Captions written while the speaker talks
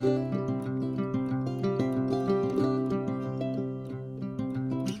Hey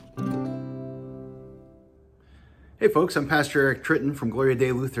folks, I'm Pastor Eric Tritton from Gloria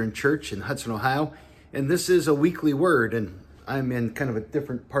Dei Lutheran Church in Hudson, Ohio, and this is a weekly word, and I'm in kind of a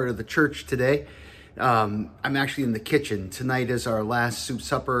different part of the church today. I'm actually in the kitchen. Tonight is our last soup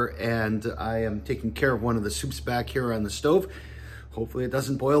supper, and I am taking care of one of the soups back here on the stove. Hopefully it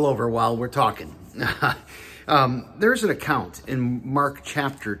doesn't boil over while we're talking. There's an account in Mark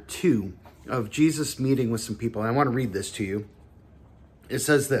chapter 2 of Jesus meeting with some people, and I want to read this to you. It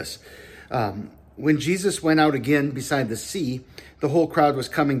says this, when Jesus went out again beside the sea, the whole crowd was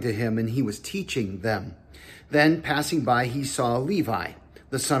coming to him, and he was teaching them. Then, passing by, he saw Levi,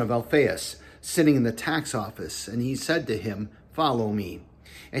 the son of Alphaeus, sitting in the tax office, and he said to him, "Follow me."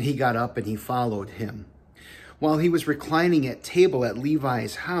 And he got up and he followed him. While he was reclining at table at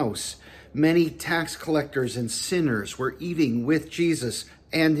Levi's house, many tax collectors and sinners were eating with Jesus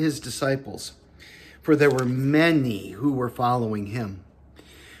and his disciples, for there were many who were following him.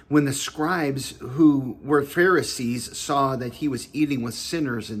 When the scribes, who were Pharisees, saw that he was eating with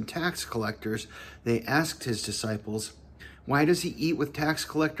sinners and tax collectors, they asked his disciples, "Why does he eat with tax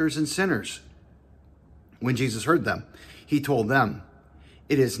collectors and sinners?" When Jesus heard them, he told them,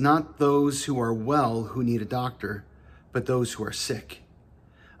 "It is not those who are well who need a doctor, but those who are sick.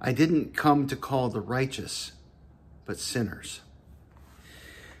 I didn't come to call the righteous, but sinners."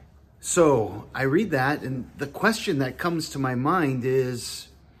 So I read that, and the question that comes to my mind is,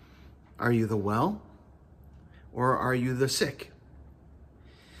 are you the well, or are you the sick?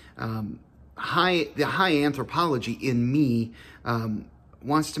 The high anthropology in me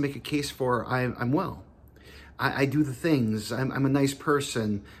wants to make a case for I'm well. I do the things. I'm a nice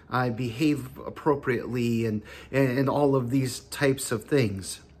person. I behave appropriately, and all of these types of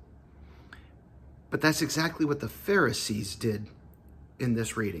things. But that's exactly what the Pharisees did in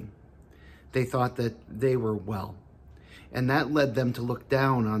this reading. They thought that they were well, and that led them to look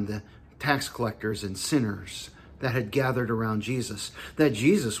down on the tax collectors and sinners that had gathered around Jesus, that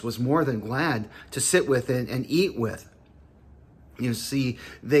Jesus was more than glad to sit with and eat with. You see,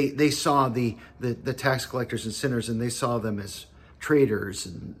 they saw the tax collectors and sinners, and they saw them as traitors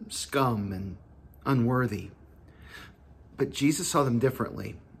and scum and unworthy. But Jesus saw them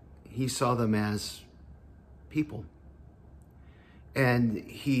differently. He saw them as people, and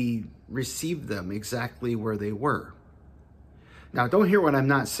he received them exactly where they were. Now, don't hear what I'm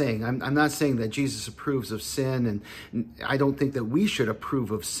not saying. I'm not saying that Jesus approves of sin, and I don't think that we should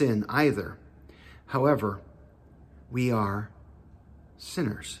approve of sin either. However, we are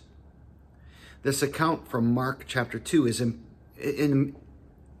sinners. This account from Mark chapter 2 is an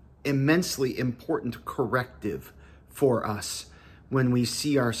immensely important corrective for us when we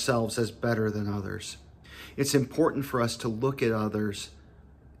see ourselves as better than others. It's important for us to look at others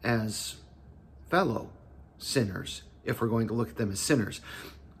as fellow sinners, if we're going to look at them as sinners,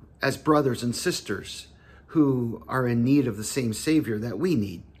 as brothers and sisters who are in need of the same Savior that we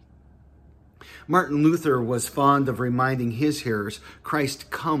need. Martin Luther was fond of reminding his hearers, Christ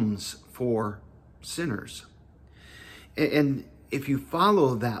comes for sinners. And if you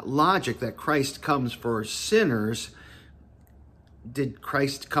follow that logic that Christ comes for sinners, did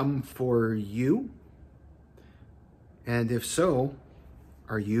Christ come for you? And if so,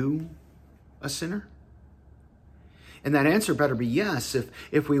 are you a sinner? And that answer better be yes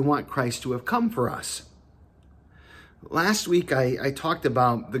if we want Christ to have come for us. Last week, I talked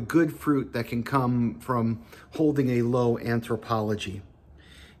about the good fruit that can come from holding a low anthropology.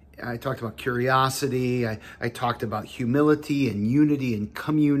 I talked about curiosity. I talked about humility and unity and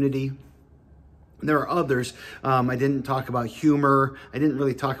community. There are others. I didn't talk about humor. I didn't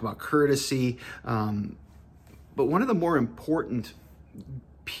really talk about courtesy. But one of the more important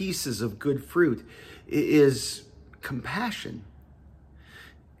pieces of good fruit is compassion.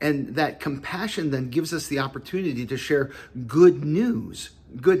 And that compassion then gives us the opportunity to share good news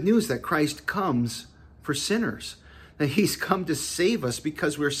that Christ comes for sinners, that he's come to save us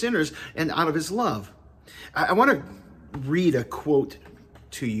because we're sinners and out of his love. I want to read a quote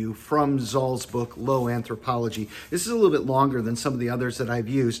to you from Zahl's book, Low Anthropology. This is a little bit longer than some of the others that I've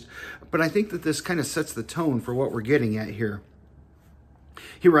used, but I think that this kind of sets the tone for what we're getting at here.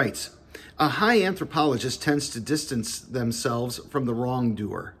 He writes, "A high anthropologist tends to distance themselves from the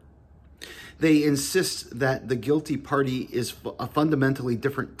wrongdoer. They insist that the guilty party is a fundamentally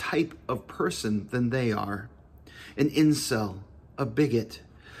different type of person than they are. An incel, a bigot,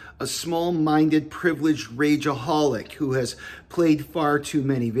 a small-minded, privileged rageaholic who has played far too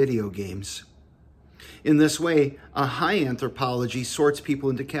many video games. In this way, a high anthropology sorts people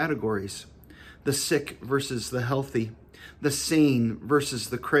into categories: the sick versus the healthy, the sane versus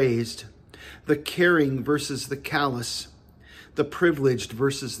the crazed, the caring versus the callous, the privileged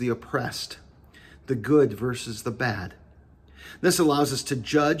versus the oppressed, the good versus the bad. This allows us to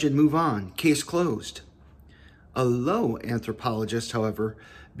judge and move on. Case closed. A low anthropologist, however,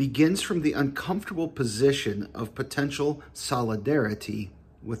 begins from the uncomfortable position of potential solidarity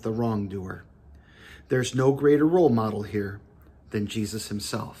with the wrongdoer. There's no greater role model here than Jesus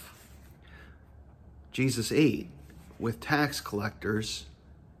himself. Jesus ate with tax collectors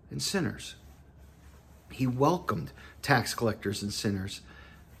and sinners. He welcomed tax collectors and sinners.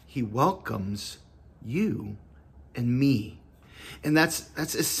 He welcomes you and me. And that's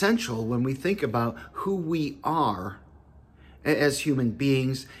essential when we think about who we are as human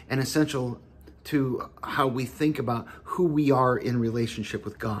beings, and essential to how we think about who we are in relationship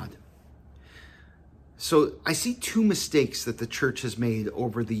with God. So I see two mistakes that the church has made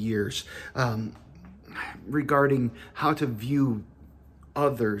over the years regarding how to view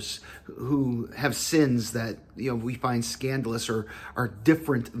others who have sins that we find scandalous or are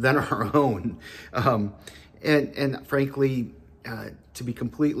different than our own. And frankly, to be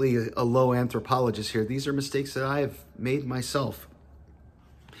completely a low anthropologist here, these are mistakes that I have made myself.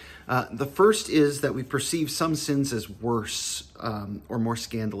 The first is that we perceive some sins as worse or more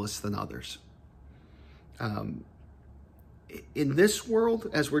scandalous than others. In this world,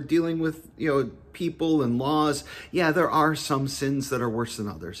 as we're dealing with people and laws, there are some sins that are worse than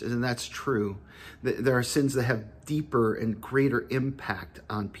others, and that's true. There are sins that have deeper and greater impact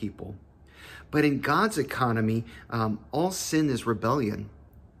on people. But in God's economy, all sin is rebellion,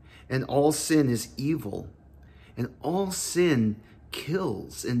 and all sin is evil, and all sin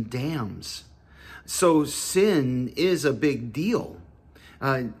kills and damns. So sin is a big deal,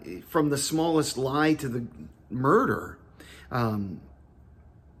 from the smallest lie to the murder. And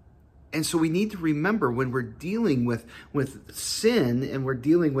so we need to remember when we're dealing with sin, and we're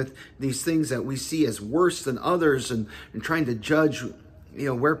dealing with these things that we see as worse than others, and trying to judge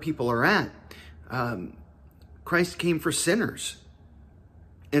where people are at. Christ came for sinners.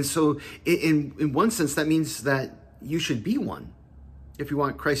 And so in one sense, that means that you should be one if you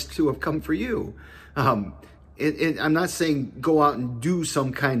want Christ to have come for you. I'm not saying go out and do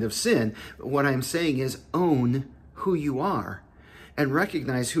some kind of sin. What I'm saying is own who you are and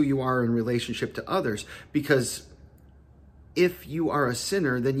recognize who you are in relationship to others. Because if you are a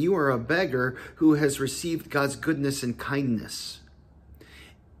sinner, then you are a beggar who has received God's goodness and kindness.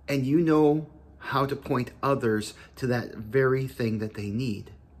 And you know how to point others to that very thing that they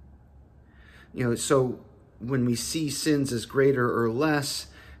need. So when we see sins as greater or less,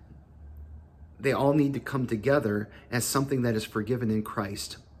 they all need to come together as something that is forgiven in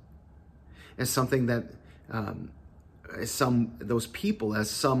Christ, as something that those people as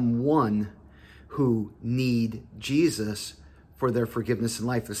someone who need Jesus for their forgiveness in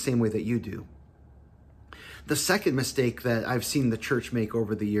life the same way that you do. The second mistake that I've seen the church make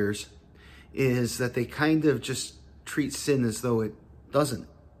over the years is that they kind of just treat sin as though it doesn't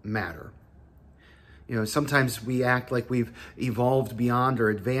matter. Sometimes we act like we've evolved beyond or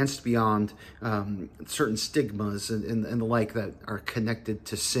advanced beyond certain stigmas and the like that are connected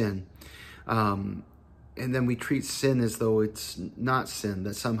to sin. And then we treat sin as though it's not sin,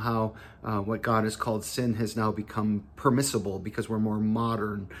 that somehow what God has called sin has now become permissible because we're more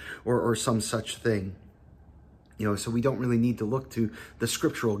modern or some such thing. So we don't really need to look to the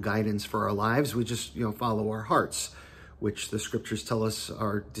scriptural guidance for our lives. We just, follow our hearts, which the scriptures tell us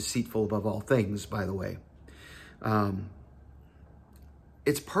are deceitful above all things, by the way.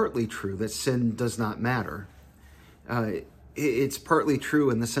 It's partly true that sin does not matter. It's partly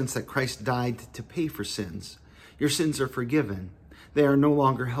true in the sense that Christ died to pay for sins. Your sins are forgiven. They are no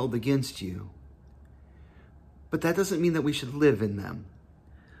longer held against you. But that doesn't mean that we should live in them.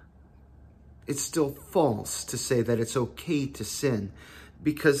 It's still false to say that it's okay to sin,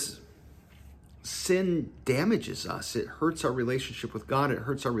 because sin damages us. It hurts our relationship with God. It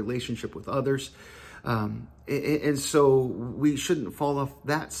hurts our relationship with others. And so we shouldn't fall off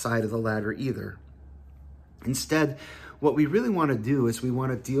that side of the ladder either. Instead, what we really want to do is we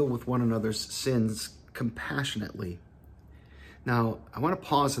want to deal with one another's sins compassionately. Now, I want to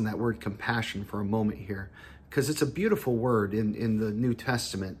pause on that word compassion for a moment here, because it's a beautiful word in the New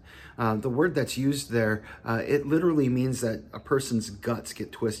Testament. The word that's used there, it literally means that a person's guts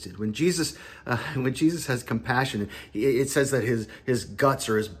get twisted. When Jesus has compassion, it says that his guts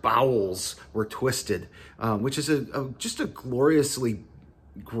or his bowels were twisted, which is just a gloriously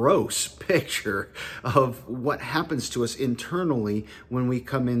gross picture of what happens to us internally when we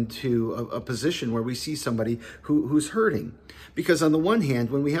come into a position where we see somebody who's hurting. Because on the one hand,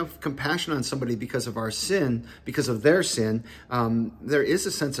 when we have compassion on somebody because of our sin, because of their sin, there is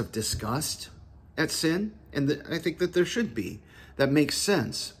a sense of disgust at sin, and I think that there should be. That makes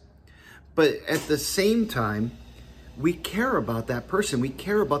sense. But at the same time, we care about that person. We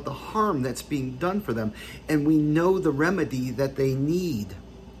care about the harm that's being done for them, and we know the remedy that they need.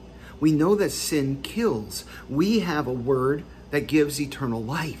 We know that sin kills. We have a word that gives eternal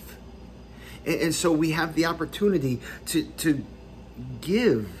life. And so we have the opportunity to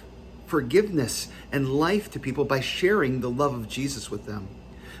give forgiveness and life to people by sharing the love of Jesus with them,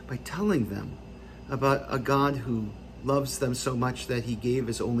 by telling them about a God who loves them so much that he gave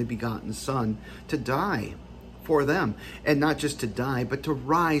his only begotten Son to die for them. And not just to die, but to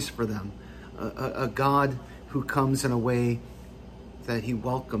rise for them. A God who comes in a way that he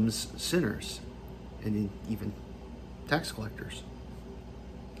welcomes sinners and even tax collectors.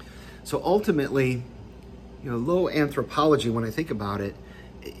 So ultimately, low anthropology, when I think about it,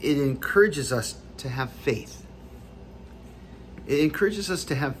 it encourages us to have faith. It encourages us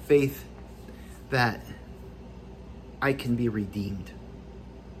to have faith that I can be redeemed.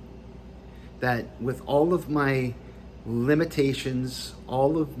 That with all of my limitations,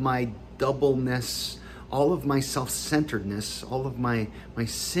 all of my doubleness, all of my self-centeredness, all of my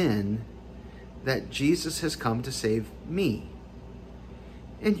sin, that Jesus has come to save me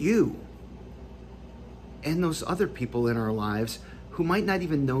and you and those other people in our lives who might not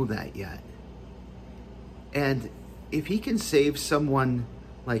even know that yet. And if he can save someone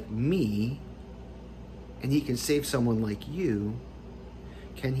like me, and he can save someone like you,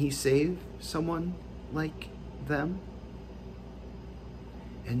 can he save someone like them?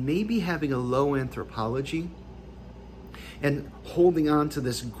 And maybe having a low anthropology and holding on to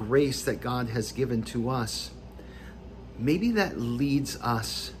this grace that God has given to us, maybe that leads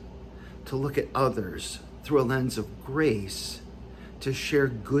us to look at others through a lens of grace, to share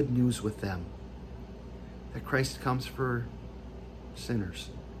good news with them, that Christ comes for sinners.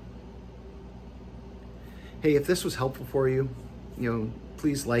 Hey, if this was helpful for you,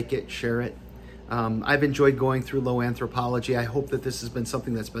 please like it, share it. I've enjoyed going through Low Anthropology. I hope that this has been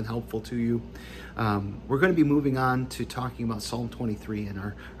something that's been helpful to you. We're going to be moving on to talking about Psalm 23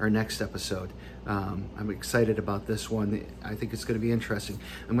 in our next episode. I'm excited about this one. I think it's going to be interesting.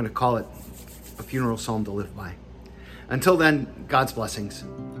 I'm going to call it a funeral psalm to live by. Until then, God's blessings.